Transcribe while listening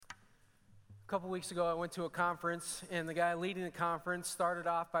couple weeks ago, I went to a conference, and the guy leading the conference started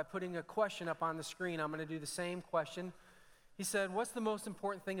off by putting a question up on the screen. I'm going to do the same question. He said, "What's the most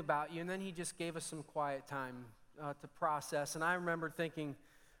important thing about you?" And then he just gave us some quiet time to process. And I remember thinking,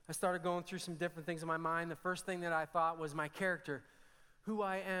 I started going through some different things in my mind. The first thing that I thought was my character, who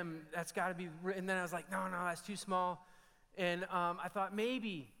I am. That's got to be. And then I was like, no, that's too small. And I thought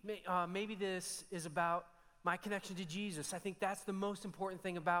maybe this is about my connection to Jesus. I think that's the most important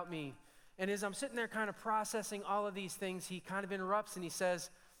thing about me. And as I'm sitting there kind of processing all of these things, he kind of interrupts and he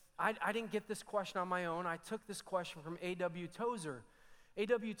says, I didn't get this question on my own. I took this question from A.W. Tozer.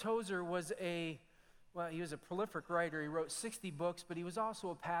 A.W. Tozer was he was a prolific writer. He wrote 60 books, but he was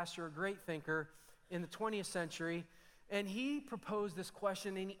also a pastor, a great thinker in the 20th century. And he proposed this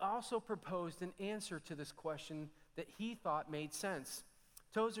question, and he also proposed an answer to this question that he thought made sense.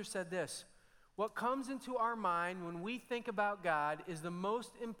 Tozer said this: "What comes into our mind when we think about God is the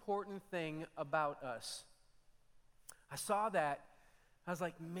most important thing about us." I saw that. I was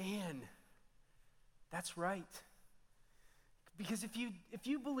like, man, that's right. Because if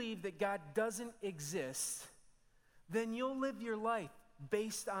you believe that God doesn't exist, then you'll live your life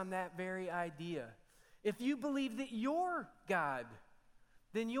based on that very idea. If you believe that you're God,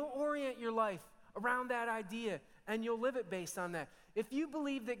 then you'll orient your life around that idea, and you'll live it based on that. If you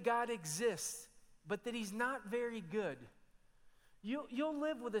believe that God exists, but that he's not very good, you'll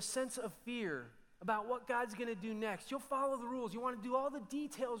live with a sense of fear about what God's going to do next. You'll follow the rules. You want to do all the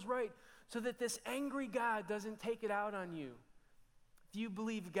details right so that this angry God doesn't take it out on you. If you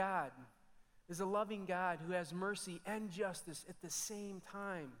believe God is a loving God who has mercy and justice at the same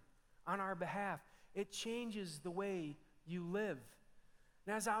time on our behalf, it changes the way you live.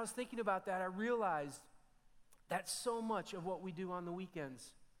 And as I was thinking about that, I realized that's so much of what we do on the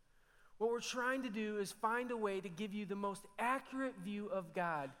weekends. What we're trying to do is find a way to give you the most accurate view of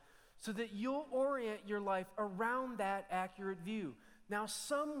God so that you'll orient your life around that accurate view. Now,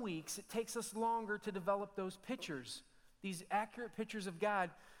 some weeks it takes us longer to develop those pictures, these accurate pictures of God,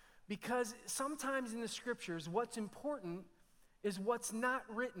 because sometimes in the scriptures, what's important is what's not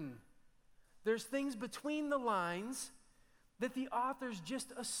written. There's things between the lines that the authors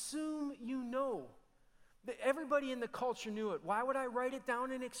just assume you know. Everybody in the culture knew it. Why would I write it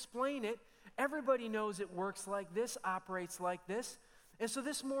down and explain it? Everybody knows it works like this, operates like this. And so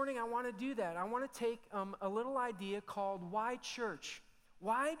this morning I want to do that. I want to take a little idea called why church?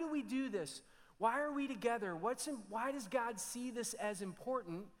 Why do we do this? Why are we together? Why does God see this as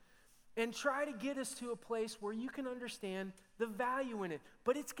important? And try to get us to a place where you can understand the value in it.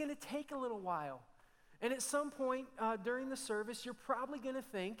 But it's going to take a little while. And at some point during the service, you're probably going to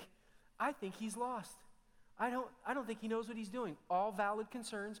think, I think he's lost. I don't think he knows what he's doing. All valid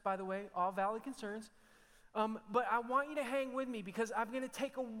concerns, by the way, all valid concerns. But I want you to hang with me because I'm going to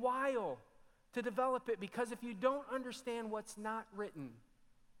take a while to develop it, because if you don't understand what's not written,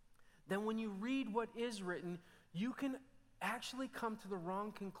 then when you read what is written, you can actually come to the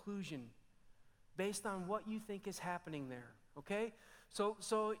wrong conclusion based on what you think is happening there, okay? So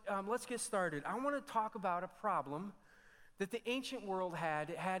let's get started. I want to talk about a problem that the ancient world had.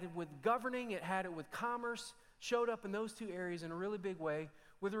 It had it with governing, it had it with commerce, showed up in those two areas in a really big way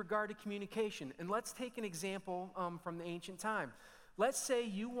with regard to communication. And let's take an example from the ancient time. Let's say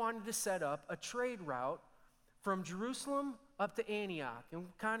you wanted to set up a trade route from Jerusalem up to Antioch. And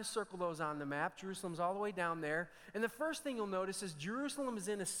we'll kind of circle those on the map. Jerusalem's all the way down there. And the first thing you'll notice is Jerusalem is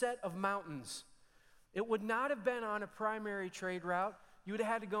in a set of mountains. It would not have been on a primary trade route. You would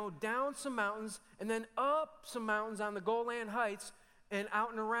have had to go down some mountains and then up some mountains on the Golan Heights and out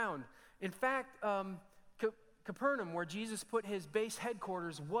and around. In fact, Capernaum, where Jesus put his base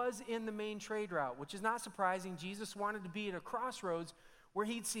headquarters, was in the main trade route, which is not surprising. Jesus wanted to be at a crossroads where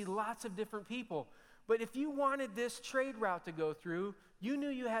he'd see lots of different people. But if you wanted this trade route to go through, you knew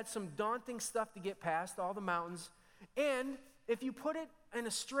you had some daunting stuff to get past, all the mountains. And if you put it in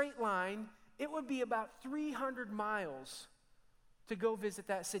a straight line, it would be about 300 miles to go visit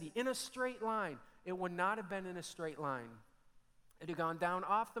that city in a straight line. It would not have been in a straight line. It had gone down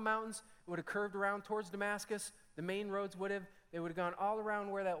off the mountains. It would have curved around towards Damascus. The main roads would have. They would have gone all around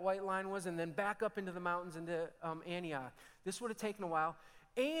where that white line was and then back up into the mountains into Antioch. This would have taken a while.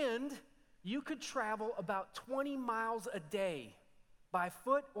 And you could travel about 20 miles a day by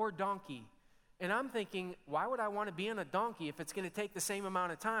foot or donkey. And I'm thinking, why would I want to be on a donkey if it's going to take the same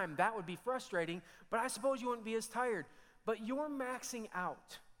amount of time? That would be frustrating, but I suppose you wouldn't be as tired. But you're maxing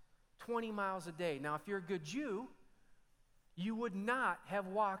out 20 miles a day. Now, if you're a good Jew, you would not have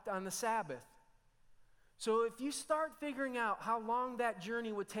walked on the Sabbath. So if you start figuring out how long that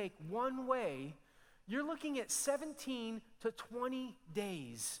journey would take one way, you're looking at 17 to 20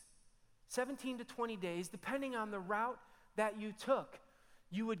 days. 17 to 20 days, depending on the route that you took.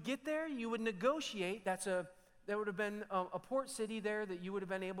 You would get there, you would negotiate. There would have been a port city there that you would have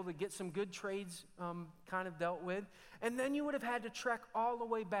been able to get some good trades kind of dealt with. And then you would have had to trek all the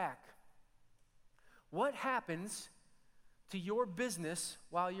way back. What happens to your business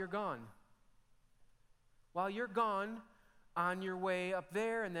while you're gone? While you're gone on your way up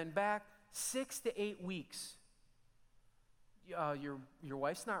there and then back, 6 to 8 weeks. Your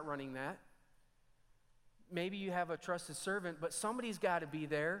wife's not running that. Maybe you have a trusted servant, but somebody's got to be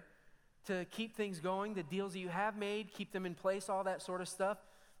there to keep things going, the deals that you have made, keep them in place, all that sort of stuff.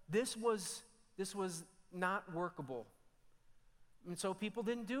 This was not workable. And so people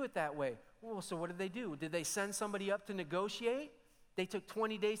didn't do it that way. Well, so what did they do? Did they send somebody up to negotiate? They took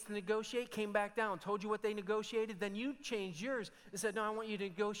 20 days to negotiate, came back down, told you what they negotiated, then you changed yours and said, no, I want you to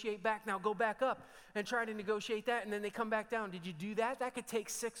negotiate back. Now go back up and try to negotiate that, and then they come back down. Did you do that? That could take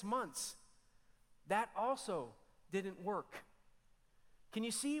 6 months. That also didn't work. Can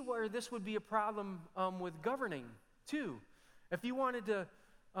you see where this would be a problem with governing, too? If you wanted to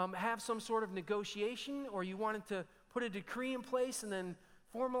have some sort of negotiation, or you wanted to put a decree in place and then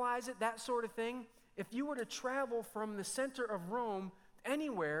formalize it, that sort of thing, if you were to travel from the center of Rome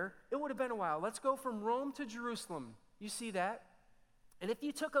anywhere, it would have been a while. Let's go from Rome to Jerusalem. You see that? And if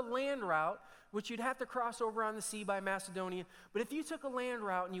you took a land route, which you'd have to cross over on the sea by Macedonia, but if you took a land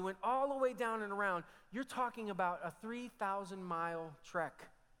route and you went all the way down and around, you're talking about a 3,000-mile trek.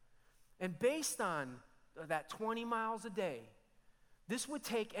 And based on that 20 miles a day, this would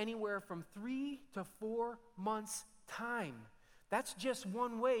take anywhere from 3 to 4 months' time. That's just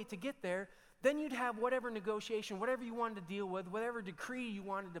one way to get there. Then you'd have whatever negotiation, whatever you wanted to deal with, whatever decree you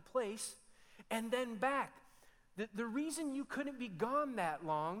wanted to place, and then back. The reason you couldn't be gone that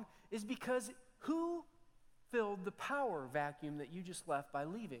long is because who filled the power vacuum that you just left by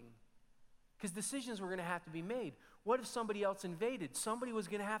leaving? Because decisions were going to have to be made. What if somebody else invaded? Somebody was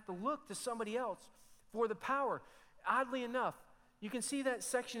going to have to look to somebody else for the power. Oddly enough, you can see that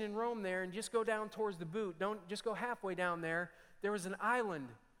section in Rome there, and just go down towards the boot. Don't just go halfway down there. There was an island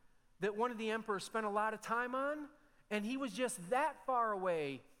that one of the emperors spent a lot of time on, and he was just that far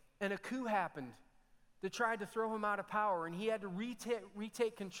away, and a coup happened that tried to throw him out of power, and he had to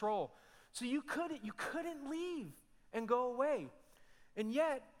retake control. So you couldn't leave and go away. And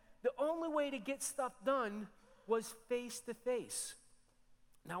yet, the only way to get stuff done was face to face.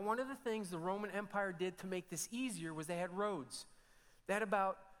 Now, one of the things the Roman Empire did to make this easier was they had roads. They had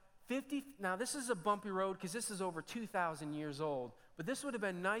about 50, now this is a bumpy road because this is over 2,000 years old, but this would have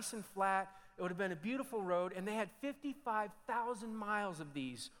been nice and flat. It would have been a beautiful road, and they had 55,000 miles of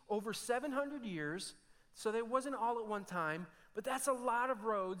these over 700 years, so they wasn't all at one time, but that's a lot of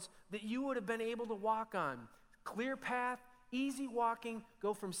roads that you would have been able to walk on. Clear path, easy walking,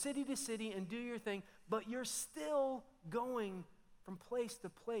 go from city to city and do your thing, but you're still going from place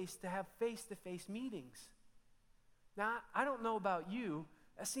to have face-to-face meetings. Now, I don't know about you,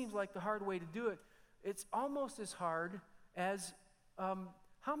 that seems like the hard way to do it. It's almost as hard as,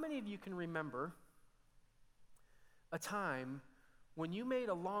 how many of you can remember a time when you made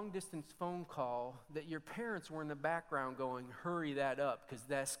a long-distance phone call that your parents were in the background going, hurry that up because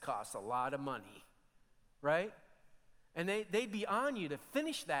this costs a lot of money, right? And they'd be on you to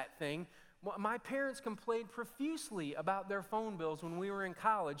finish that thing. My parents complained profusely about their phone bills when we were in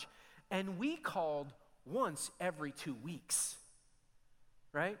college, and we called once every 2 weeks,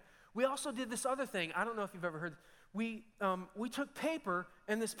 right? We also did this other thing. I don't know if you've ever heard. We took paper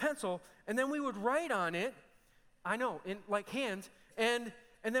and this pencil, and then we would write on it, I know, in like hands, and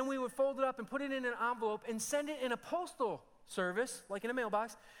then we would fold it up and put it in an envelope and send it in a postal service, like in a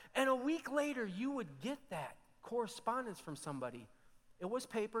mailbox, and a week later you would get that correspondence from somebody. It was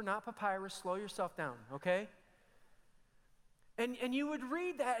paper, not papyrus. Slow yourself down, okay? And you would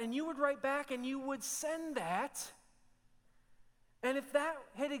read that, and you would write back, and you would send that. And if that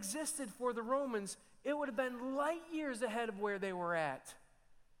had existed for the Romans, it would have been light years ahead of where they were at.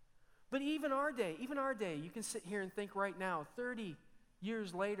 But even our day, you can sit here and think right now, 30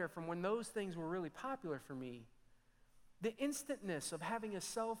 years later from when those things were really popular for me, the instantness of having a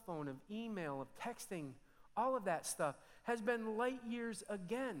cell phone, of email, of texting, all of that stuff has been light years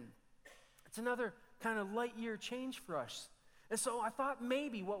again. It's another kind of light year change for us. And so I thought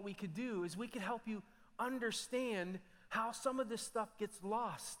maybe what we could do is we could help you understand how some of this stuff gets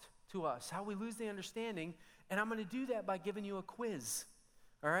lost to us, how we lose the understanding, and I'm going to do that by giving you a quiz,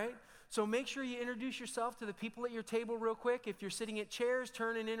 all right? So make sure you introduce yourself to the people at your table real quick. If you're sitting at chairs,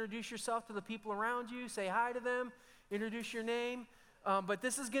 turn and introduce yourself to the people around you. Say hi to them, introduce your name. But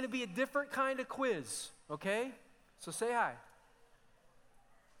this is going to be a different kind of quiz, okay? So say hi.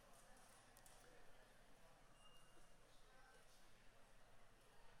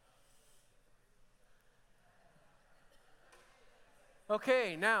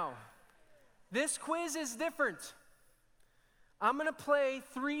 Okay, now, this quiz is different. I'm going to play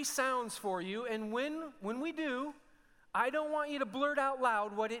 3 sounds for you, and when we do, I don't want you to blurt out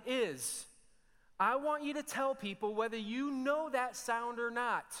loud what it is. I want you to tell people whether you know that sound or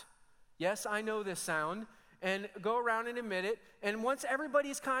not. Yes, I know this sound, and go around and admit it. And once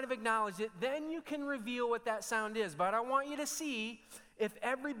everybody's kind of acknowledged it, then you can reveal what that sound is. But I want you to see if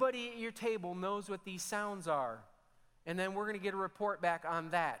everybody at your table knows what these sounds are. And then we're going to get a report back on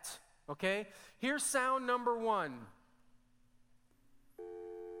that. Okay? Here's sound number 1.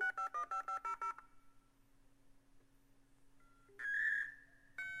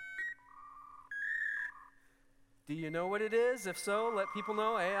 Do you know what it is? If so, let people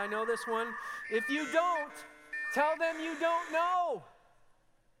know, hey, I know this one. If you don't, tell them you don't know.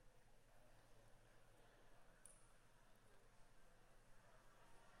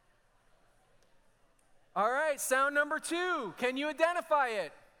 All right, sound number 2. Can you identify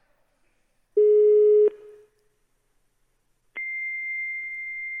it?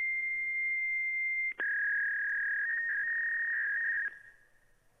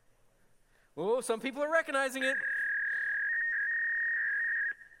 Oh, some people are recognizing it.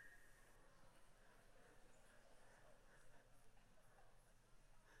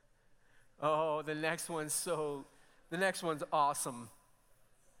 Oh, the next one's awesome.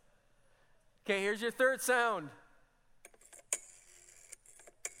 Okay, here's your 3rd sound.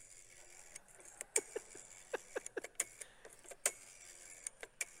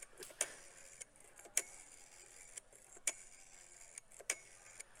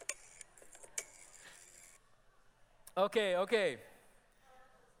 Okay.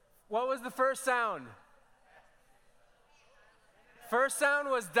 What was the first sound? First sound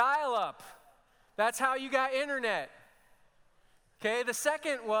was dial-up. That's how you got internet. Okay, the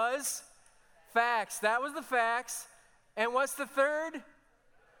second was fax. That was the fax. And what's the third?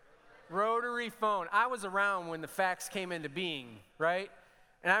 Rotary phone. I was around when the fax came into being, right?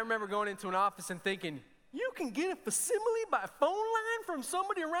 And I remember going into an office and thinking, you can get a facsimile by phone line from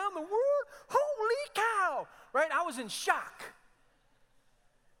somebody around the world? Holy cow! Right? I was in shock.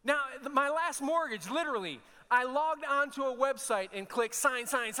 Now, my last mortgage, literally, I logged onto a website and clicked sign.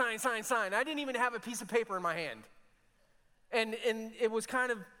 I didn't even have a piece of paper in my hand. And it was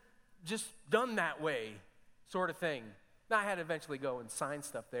kind of just done that way, sort of thing. Now, I had to eventually go and sign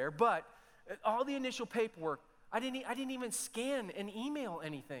stuff there, but all the initial paperwork, I didn't even scan and email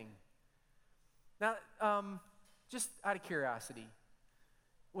anything. Now, just out of curiosity,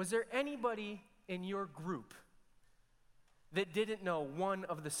 was there anybody in your group that didn't know one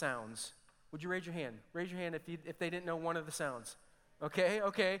of the sounds? Would you raise your hand? Raise your hand if they didn't know one of the sounds.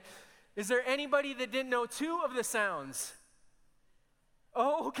 Okay. Is there anybody that didn't know 2 of the sounds?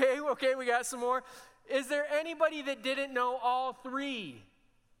 Oh, okay, we got some more. Is there anybody that didn't know all 3?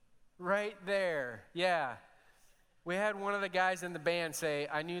 Right there, yeah. We had one of the guys in the band say,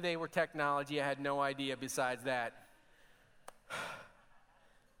 I knew they were technology, I had no idea besides that. If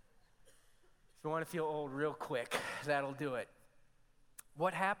you want to feel old real quick, that'll do it.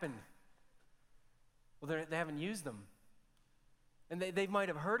 What happened? Well, they haven't used them. And they might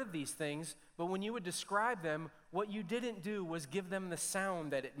have heard of these things, but when you would describe them, what you didn't do was give them the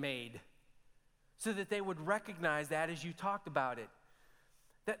sound that it made so that they would recognize that as you talked about it.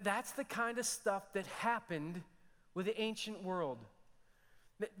 That's the kind of stuff that happened with the ancient world.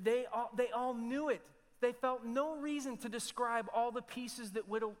 They all knew it. They felt no reason to describe all the pieces that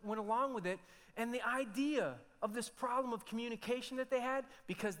went along with it and the idea of this problem of communication that they had,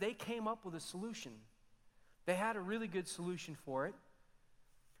 because they came up with a solution. They had a really good solution for it.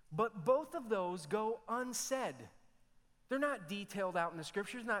 But both of those go unsaid. They're not detailed out in the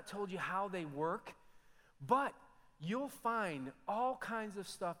scriptures, not told you how they work, but you'll find all kinds of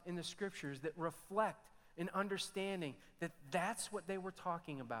stuff in the scriptures that reflect an understanding that that's what they were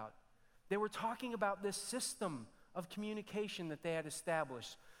talking about. They were talking about this system of communication that they had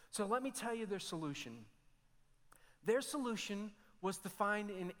established. So let me tell you their solution. Their solution was to find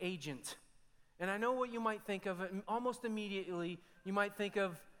an agent. And I know what you might think of. Almost immediately, you might think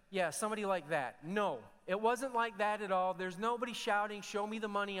of, somebody like that. No, it wasn't like that at all. There's nobody shouting, show me the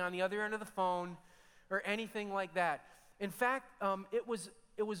money on the other end of the phone or anything like that. In fact, it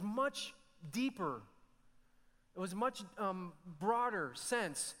was much deeper. It was much broader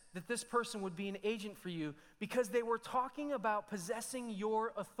sense that this person would be an agent for you, because they were talking about possessing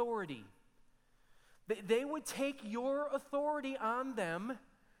your authority. They would take your authority on them.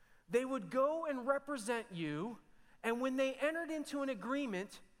 They would go and represent you, and when they entered into an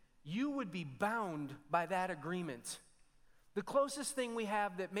agreement, you would be bound by that agreement. The closest thing we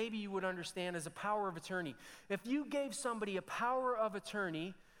have that maybe you would understand is a power of attorney. If you gave somebody a power of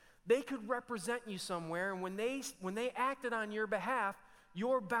attorney, they could represent you somewhere, and when they acted on your behalf,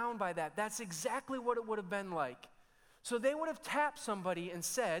 you're bound by that. That's exactly what it would have been like. So they would have tapped somebody and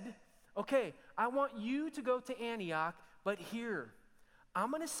said, okay, I want you to go to Antioch, but here,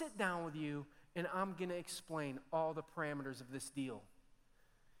 I'm going to sit down with you, and I'm going to explain all the parameters of this deal.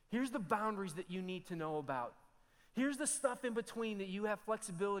 Here's the boundaries that you need to know about. Here's the stuff in between that you have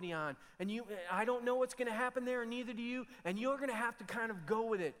flexibility on. And I don't know what's going to happen there, and neither do you. And you're going to have to kind of go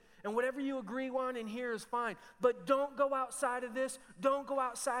with it. And whatever you agree on in here is fine. But don't go outside of this. Don't go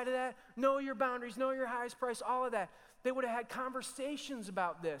outside of that. Know your boundaries. Know your highest price. All of that. They would have had conversations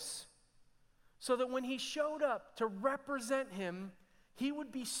about this. So that when he showed up to represent him, he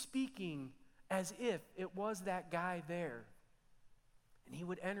would be speaking as if it was that guy there. And he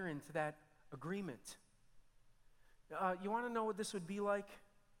would enter into that agreement. You want to know what this would be like?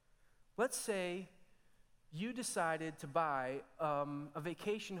 Let's say you decided to buy a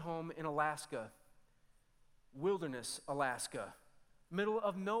vacation home in Alaska, wilderness Alaska, middle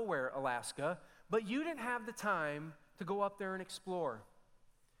of nowhere Alaska, but you didn't have the time to go up there and explore.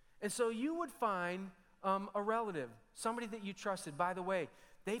 And so you would find a relative, somebody that you trusted. By the way,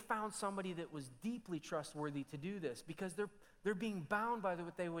 they found somebody that was deeply trustworthy to do this because they're being bound by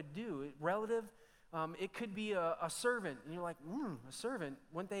what they would do. Relative, it could be a servant, and you're like, a servant,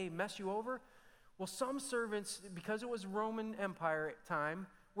 wouldn't they mess you over? Well, some servants, because it was Roman Empire at the time,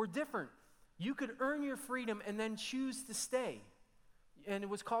 were different. You could earn your freedom and then choose to stay. And it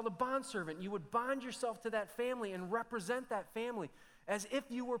was called a bondservant. You would bond yourself to that family and represent that family as if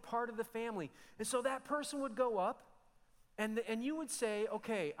you were part of the family. And so that person would go up, and you would say,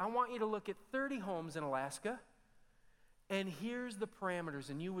 okay, I want you to look at 30 homes in Alaska, and here's the parameters.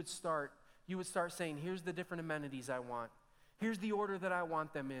 And you would start saying, here's the different amenities I want. Here's the order that I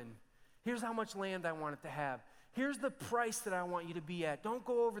want them in. Here's how much land I want it to have. Here's the price that I want you to be at. Don't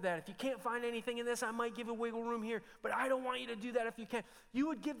go over that. If you can't find anything in this, I might give a wiggle room here, but I don't want you to do that if you can. You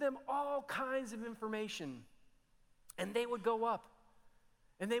would give them all kinds of information, and they would go up.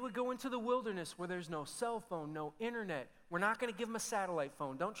 And they would go into the wilderness where there's no cell phone, no internet. We're not going to give them a satellite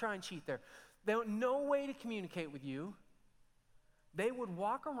phone. Don't try and cheat there. No way to communicate with you. They would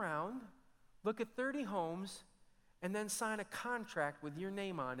walk around, look at 30 homes, and then sign a contract with your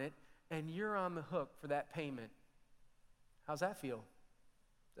name on it, and you're on the hook for that payment. How's that feel?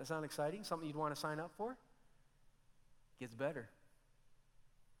 Does that sound exciting? Something you'd want to sign up for? Gets better.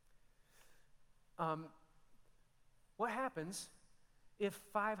 What happens if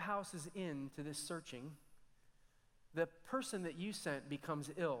 5 houses into this searching, the person that you sent becomes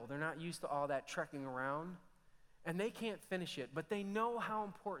ill? They're not used to all that trekking around, and they can't finish it, but they know how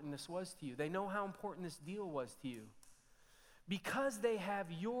important this was to you. They know how important this deal was to you. Because they have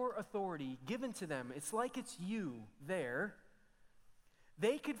your authority given to them, it's like it's you there.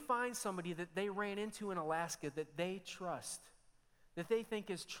 They could find somebody that they ran into in Alaska that they trust, that they think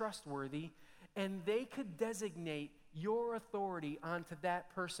is trustworthy, and they could designate your authority onto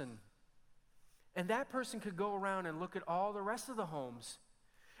that person. And that person could go around and look at all the rest of the homes.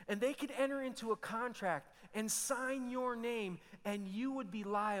 And they could enter into a contract and sign your name, and you would be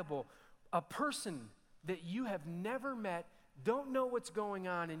liable. A person that you have never met, don't know what's going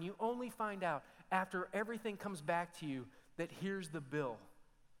on, and you only find out after everything comes back to you that here's the bill.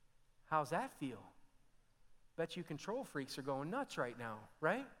 How's that feel? Bet you control freaks are going nuts right now,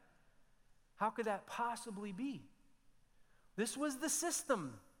 right? How could that possibly be? This was the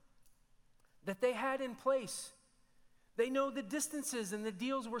system that they had in place. They know the distances and the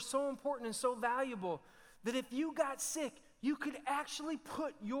deals were so important and so valuable that if you got sick, you could actually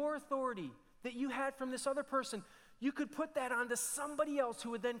put your authority that you had from this other person, you could put that onto somebody else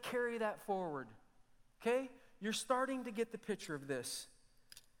who would then carry that forward. Okay? You're starting to get the picture of this.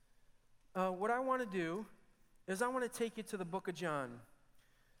 What I want to do is I want to take you to the book of John.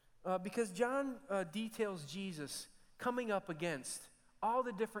 Because John details Jesus coming up against all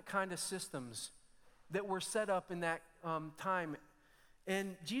the different kind of systems that were set up in that time.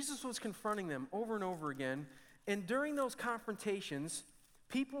 And Jesus was confronting them over and over again. And during those confrontations,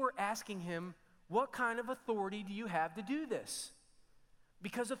 people were asking him, what kind of authority do you have to do this?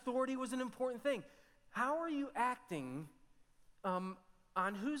 Because authority was an important thing. How are you acting?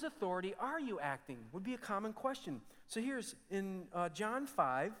 On whose authority are you acting? Would be a common question. So here's in John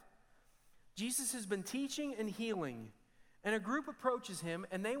 5, Jesus has been teaching and healing, and a group approaches him,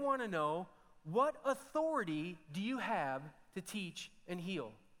 and they want to know, what authority do you have to teach and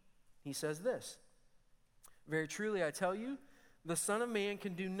heal? He says this, very truly I tell you, the Son of Man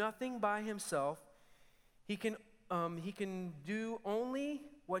can do nothing by himself. He can he can do only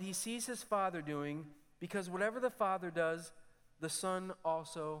what he sees his Father doing, because whatever the Father does, the Son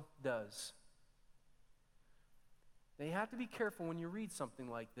also does. Now you have to be careful when you read something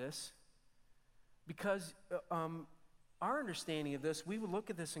like this, because our understanding of this, we would look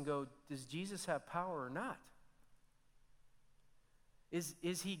at this and go, does Jesus have power or not?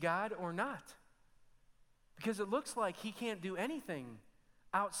 Is he God or not? Because it looks like he can't do anything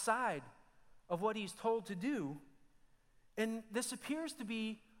outside of what he's told to do. And this appears to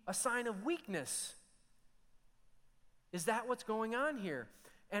be a sign of weakness. Is that what's going on here?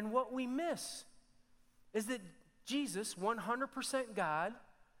 And what we miss is that Jesus, 100% God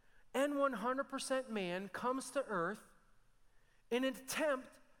and 100% man, comes to earth in an attempt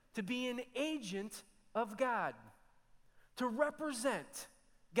to be an agent of God, to represent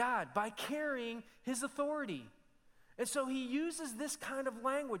God by carrying his authority. And so he uses this kind of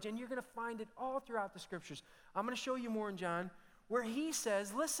language, and you're going to find it all throughout the scriptures. I'm going to show you more in John, where he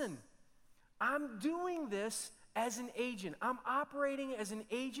says, listen, I'm doing this as an agent. I'm operating as an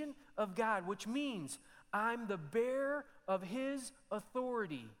agent of God, which means I'm the bearer of his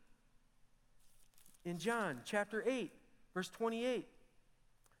authority. In John chapter 8, verse 28,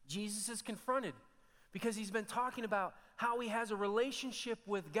 Jesus is confronted because he's been talking about how he has a relationship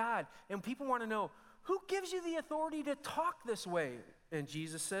with God. And people want to know, who gives you the authority to talk this way? And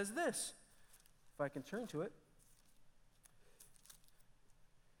Jesus says this, if I can turn to it.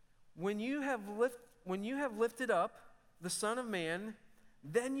 When you have lifted up the Son of Man,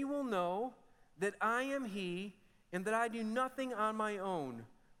 then you will know that I am he, and that I do nothing on my own,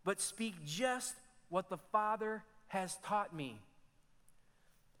 but speak just what the Father has taught me.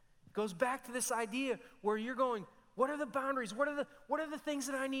 It goes back to this idea where you're going, what are the boundaries? What are the things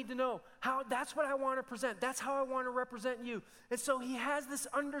that I need to know? That's what I want to present. That's how I want to represent you. And so he has this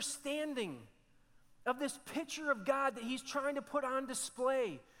understanding of this picture of God that he's trying to put on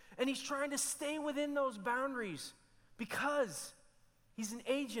display. And he's trying to stay within those boundaries because he's an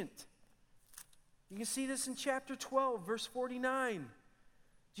agent. You can see this in chapter 12, verse 49.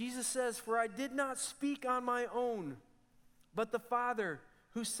 Jesus says, "For I did not speak on my own, but the Father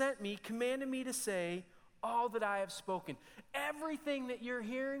who sent me commanded me to say all that I have spoken." Everything that you're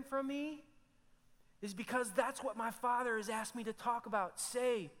hearing from me is because that's what my Father has asked me to talk about,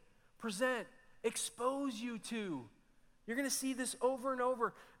 say, present, expose you to. You're going to see this over and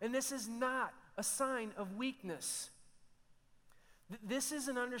over, and this is not a sign of weakness. This is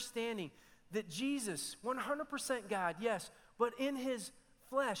an understanding that Jesus, 100% God, yes, but in his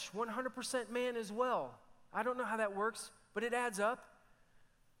flesh, 100% man as well. I don't know how that works, but it adds up.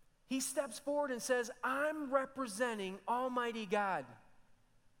 He steps forward and says, I'm representing Almighty God.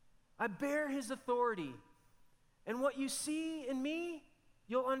 I bear his authority. And what you see in me,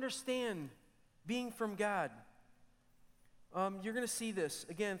 you'll understand being from God. You're going to see this,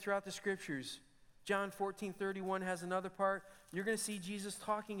 again, throughout the scriptures. John 14:31 has another part. You're going to see Jesus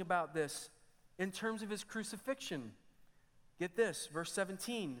talking about this in terms of his crucifixion. Get this, verse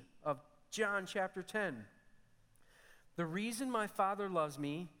 17 of John chapter 10. "The reason my Father loves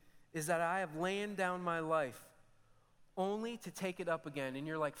me is that I have laid down my life only to take it up again." And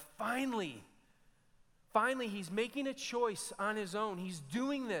you're like, finally, he's making a choice on his own. He's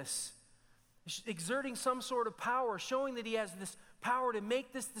doing this, exerting some sort of power, showing that he has this power to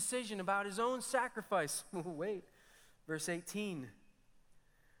make this decision about his own sacrifice. Wait, verse 18.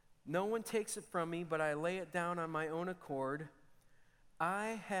 "No one takes it from me, but I lay it down on my own accord.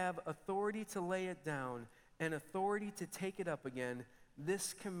 I have authority to lay it down and authority to take it up again.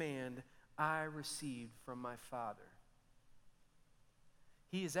 This command I received from my Father."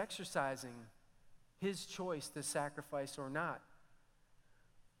 He is exercising his choice to sacrifice or not,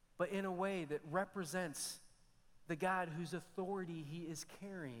 but in a way that represents the God whose authority he is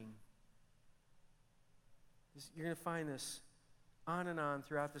carrying. You're going to find this on and on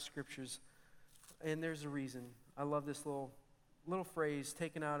throughout the scriptures, and there's a reason. I love this little phrase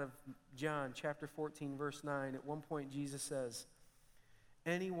taken out of John chapter 14, verse 9. At one point, Jesus says,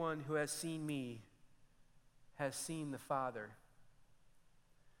 "Anyone who has seen me has seen the Father."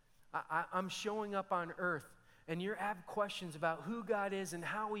 I'm showing up on earth, and you have questions about who God is and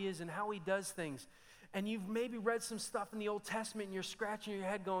how he does things. And you've maybe read some stuff in the Old Testament, and you're scratching your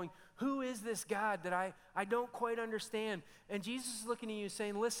head going, who is this God that I don't quite understand? And Jesus is looking at you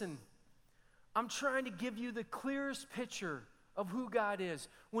saying, listen, I'm trying to give you the clearest picture of who God is.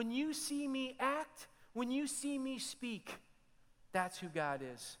 When you see me act, when you see me speak, that's who God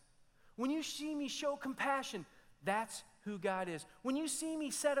is. When you see me show compassion, that's who God is. When you see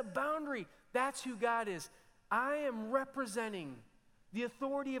me set a boundary, that's who God is. I am representing the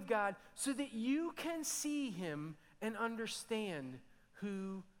authority of God, so that you can see him and understand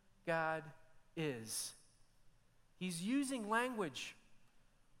who God is. He's using language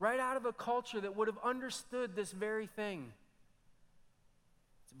right out of a culture that would have understood this very thing.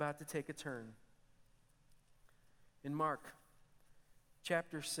 It's about to take a turn. In Mark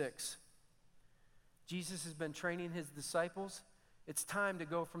chapter 6, Jesus has been training his disciples. It's time to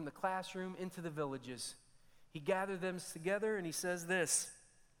go from the classroom into the villages. He gathered them together and he says this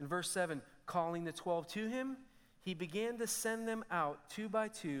in verse 7, calling the 12 to him, he began to send them out 2 by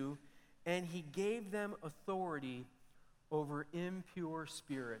 2, and he gave them authority over impure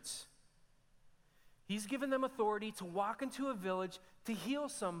spirits. He's given them authority to walk into a village, to heal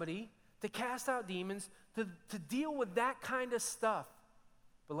somebody, to cast out demons, to deal with that kind of stuff.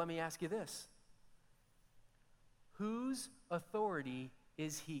 But let me ask you this. Whose authority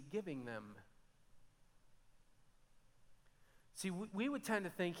is he giving them? See, we would tend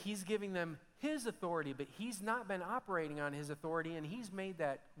to think he's giving them his authority, but he's not been operating on his authority, and he's made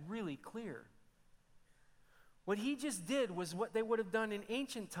that really clear. What he just did was what they would have done in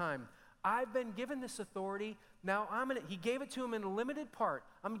ancient time. I've been given this authority. Now he gave it to him in a limited part.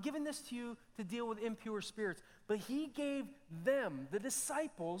 I'm giving this to you to deal with impure spirits. But he gave them, the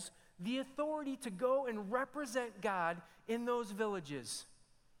disciples, the authority to go and represent God in those villages.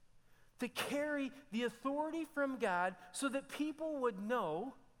 To carry the authority from God so that people would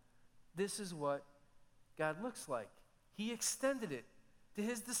know this is what God looks like. He extended it to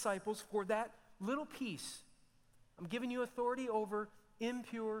his disciples for that little piece. I'm giving you authority over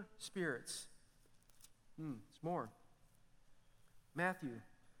impure spirits. It's more. Matthew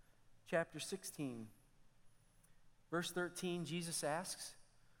chapter 16, verse 13, Jesus asks,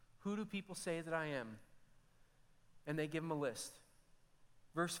 who do people say that I am? And they give him a list.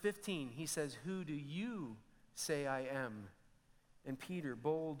 Verse 15, he says, who do you say I am? And Peter,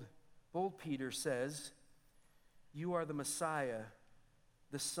 bold Peter says, you are the Messiah,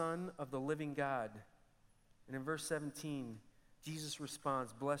 the Son of the living God. And in verse 17, Jesus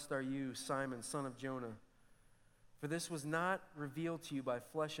responds, blessed are you, Simon, son of Jonah, for this was not revealed to you by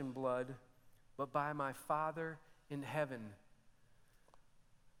flesh and blood, but by my Father in heaven.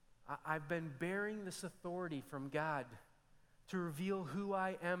 I've been bearing this authority from God to reveal who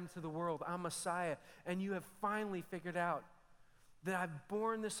I am to the world. I'm Messiah, and you have finally figured out that I've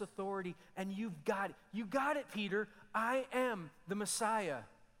borne this authority, and you've got it. You got it, Peter. I am the Messiah.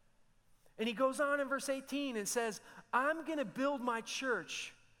 And he goes on in verse 18 and says, I'm going to build my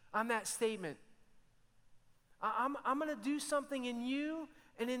church on that statement. I'm going to do something in you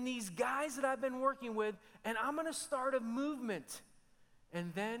and in these guys that I've been working with, and I'm going to start a movement.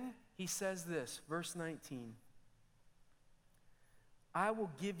 And then he says this, verse 19, I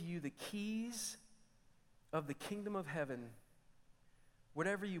will give you the keys of the kingdom of heaven.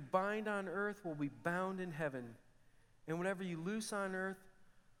 Whatever you bind on earth will be bound in heaven, and whatever you loose on earth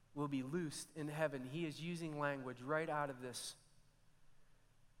will be loosed in heaven. He is using language right out of this.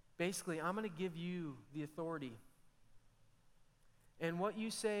 Basically, I'm going to give you the authority. And what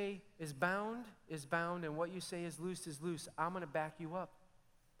you say is bound, and what you say is loose. I'm going to back you up.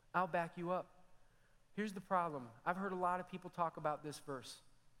 I'll back you up. Here's the problem. I've heard a lot of people talk about this verse.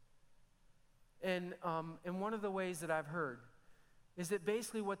 And one of the ways that I've heard is that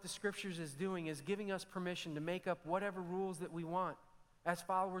basically what the Scriptures is doing is giving us permission to make up whatever rules that we want as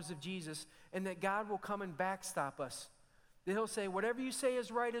followers of Jesus, and that God will come and backstop us. That he'll say, whatever you say is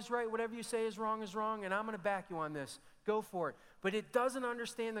right, whatever you say is wrong, and I'm going to back you on this. Go for it. But it doesn't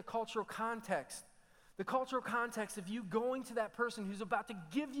understand the cultural context. The cultural context of you going to that person who's about to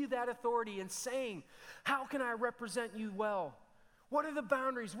give you that authority and saying, how can I represent you well? What are the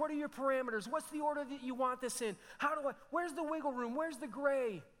boundaries? What are your parameters? What's the order that you want this in? Where's the wiggle room? Where's the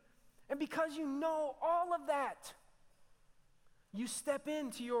gray? And because you know all of that, you step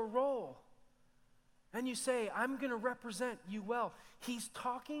into your role and you say, I'm going to represent you well. He's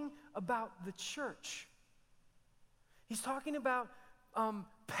talking about the church. He's talking about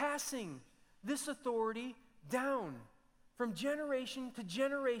passing this authority down from generation to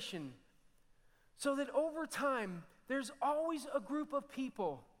generation so that over time, there's always a group of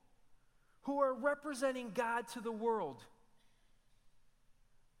people who are representing God to the world.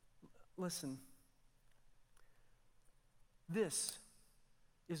 Listen, this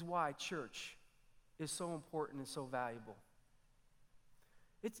is why church is so important and so valuable.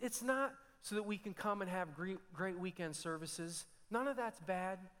 It's not so that we can come and have great weekend services. None of that's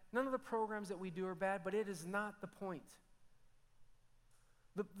bad. None of the programs that we do are bad, but it is not the point.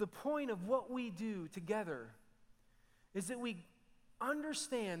 The point of what we do together is that we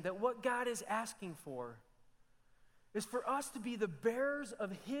understand that what God is asking for is for us to be the bearers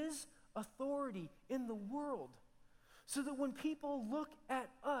of his authority in the world, so that when people look at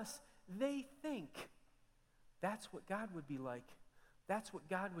us, they think, that's what God would be like. That's what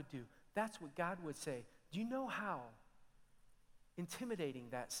God would do. That's what God would say. Do you know how intimidating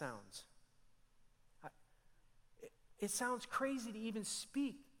that sounds? It sounds crazy to even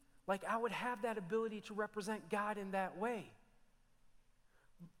speak like I would have that ability to represent God in that way.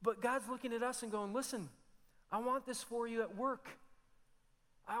 But God's looking at us and going, listen, I want this for you at work.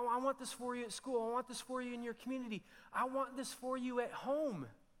 I want this for you at school. I want this for you in your community. I want this for you at home.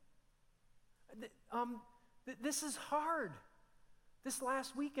 This is hard. This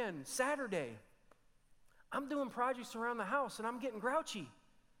last weekend, Saturday, I'm doing projects around the house and I'm getting grouchy.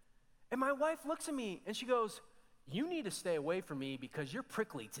 And my wife looks at me and she goes, you need to stay away from me because you're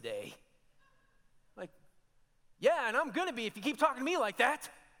prickly today. Like, yeah, and I'm going to be if you keep talking to me like that.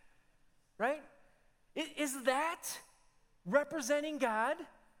 Right? Is that representing God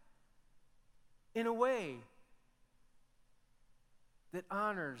in a way that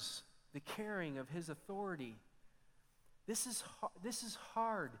honors the caring of his authority? This is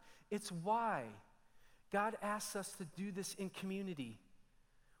hard. It's why God asks us to do this in community,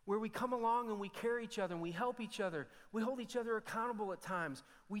 where we come along and we care each other and we help each other. We hold each other accountable at times.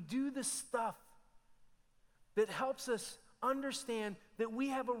 We do the stuff that helps us understand that we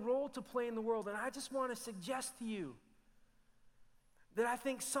have a role to play in the world. And I just want to suggest to you that I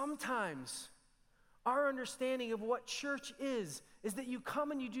think sometimes our understanding of what church is that you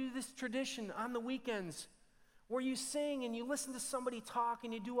come and you do this tradition on the weekends where you sing and you listen to somebody talk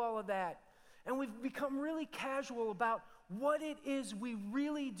and you do all of that. And we've become really casual about what it is we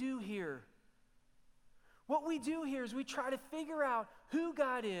really do here. What we do here is we try to figure out who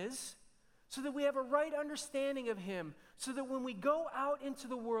God is so that we have a right understanding of him, so that when we go out into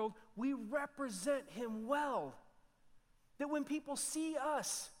the world, we represent him well. That when people see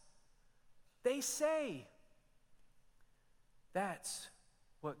us, they say, that's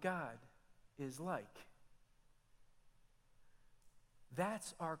what God is like.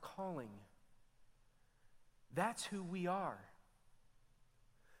 That's our calling. That's who we are.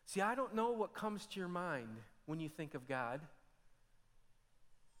 See, I don't know what comes to your mind when you think of God.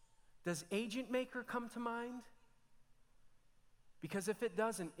 Does agent maker come to mind? Because if it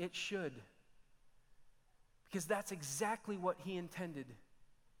doesn't, it should. Because that's exactly what he intended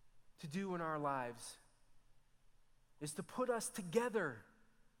to do in our lives, is to put us together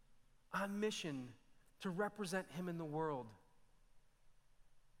on mission to represent him in the world.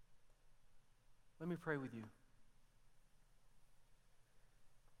 Let me pray with you.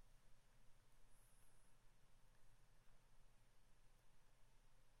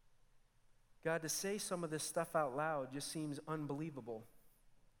 God, to say some of this stuff out loud just seems unbelievable.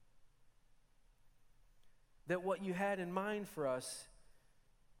 That what you had in mind for us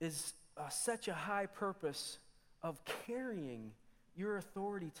is such a high purpose of carrying your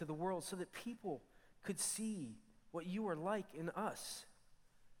authority to the world so that people could see what you are like in us.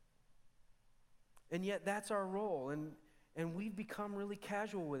 And yet that's our role, and we've become really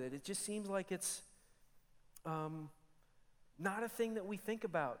casual with it. It just seems like it's not a thing that we think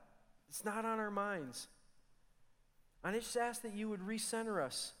about. It's not on our minds. I just ask that you would recenter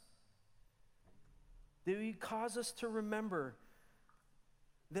us, that you cause us to remember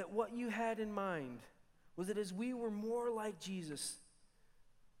that what you had in mind was that as we were more like Jesus,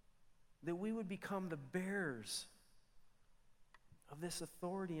 that we would become the bearers of this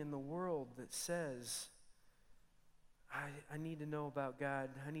authority in the world that says, I need to know about God.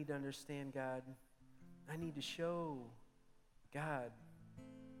 I need to understand God. I need to show God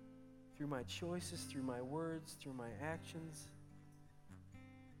through my choices, through my words, through my actions.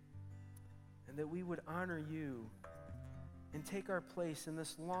 And that we would honor you and take our place in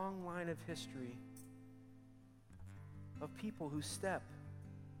this long line of history of people who step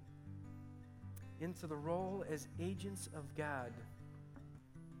into the role as agents of God.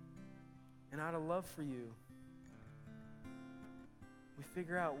 And out of love for you, we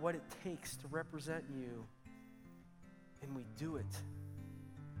figure out what it takes to represent you, and we do it.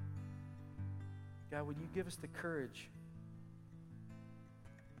 God, would you give us the courage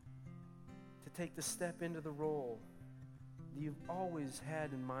to take the step into the role that you've always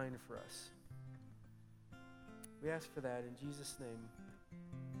had in mind for us? We ask for that in Jesus' name.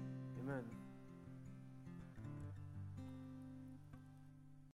 Amen.